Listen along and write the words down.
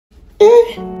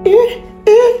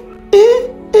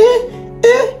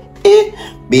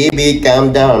Baby,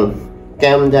 calm down.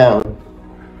 Calm down.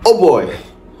 Oh boy.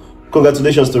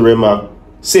 Congratulations to Rema.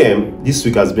 Same, this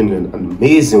week has been an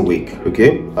amazing week,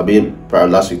 okay? I've been from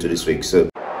last week to this week, so.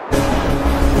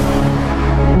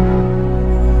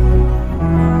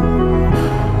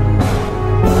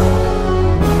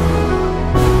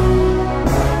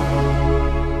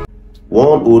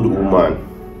 One old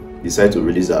woman decided to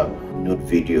release a nude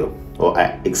video or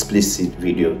an explicit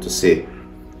video to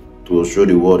show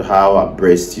the world how her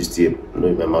breast used to, no,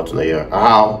 in my mouth not here,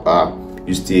 how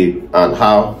used to, and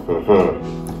how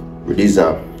release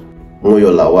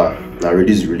Moyo Lawal. Now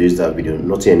release that video.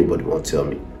 Nothing anybody won't tell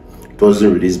me. It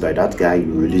wasn't released by that guy.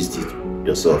 You released it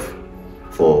yourself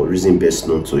for reason best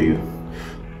known to you.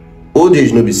 Old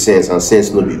age no be sense and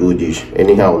sense no be old age.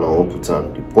 Anyhow, on our own put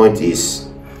on. The point is,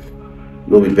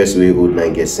 no be person wey old na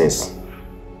get sense.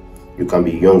 You can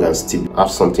be young and still have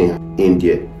something in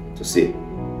there to say.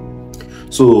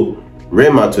 So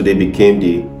Rema today became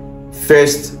the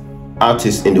first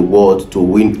artist in the world to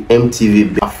win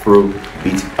MTV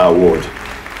Afrobeat Award.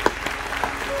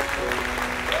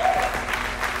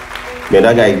 Man,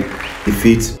 that guy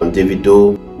defeats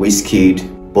Davido, Wizkid,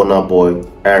 Burna Boy,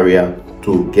 Aria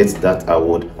to get that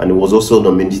award, and he was also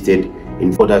nominated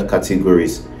in other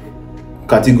categories.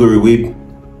 Category with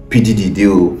PDD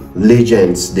deal,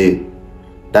 legends day.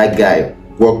 That guy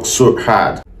worked so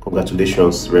hard.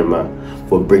 Congratulations, Rema,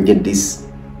 for bringing this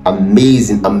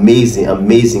amazing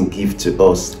gift to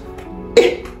us.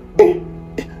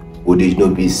 Would it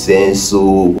not be sense?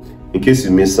 So in case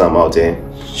you missed some out there,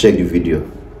 check the video.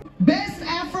 Best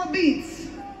Afrobeats,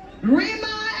 Rema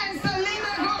and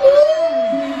Selena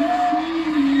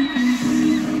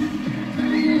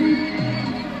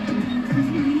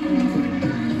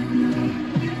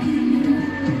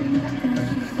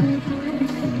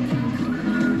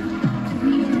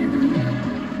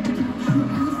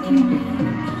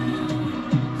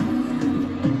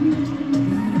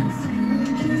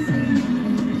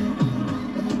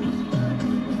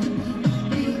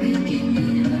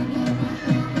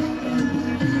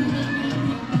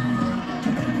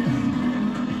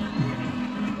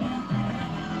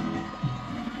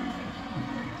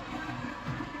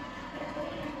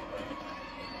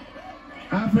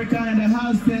Africa in the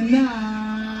house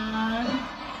tonight.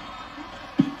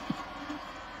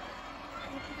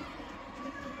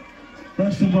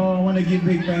 First of all, I want to give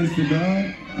big thanks to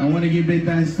God. I want to give big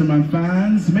thanks to my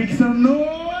fans. Make some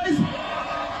noise.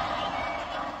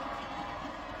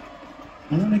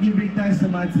 I want to give big thanks to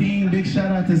my team. Big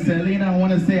shout out to Selena. I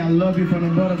want to say I love you from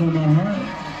the bottom of my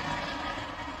heart.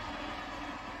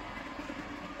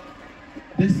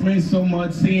 This means so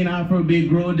much, seeing Afrobeat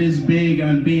grow this big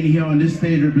and being here on this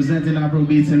stage representing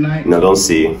Afrobeat tonight. Now don't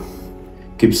say,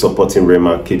 keep supporting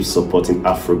Rema, keep supporting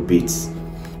Afrobeat.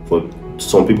 For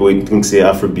some people who think say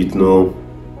Afrobeat no,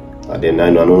 and then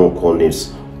I don't call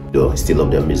names, though I still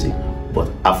love their music. But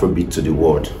Afrobeat to the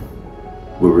world,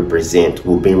 we represent,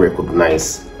 we're being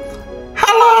recognized.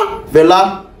 Hala!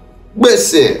 Vela!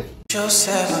 Bese!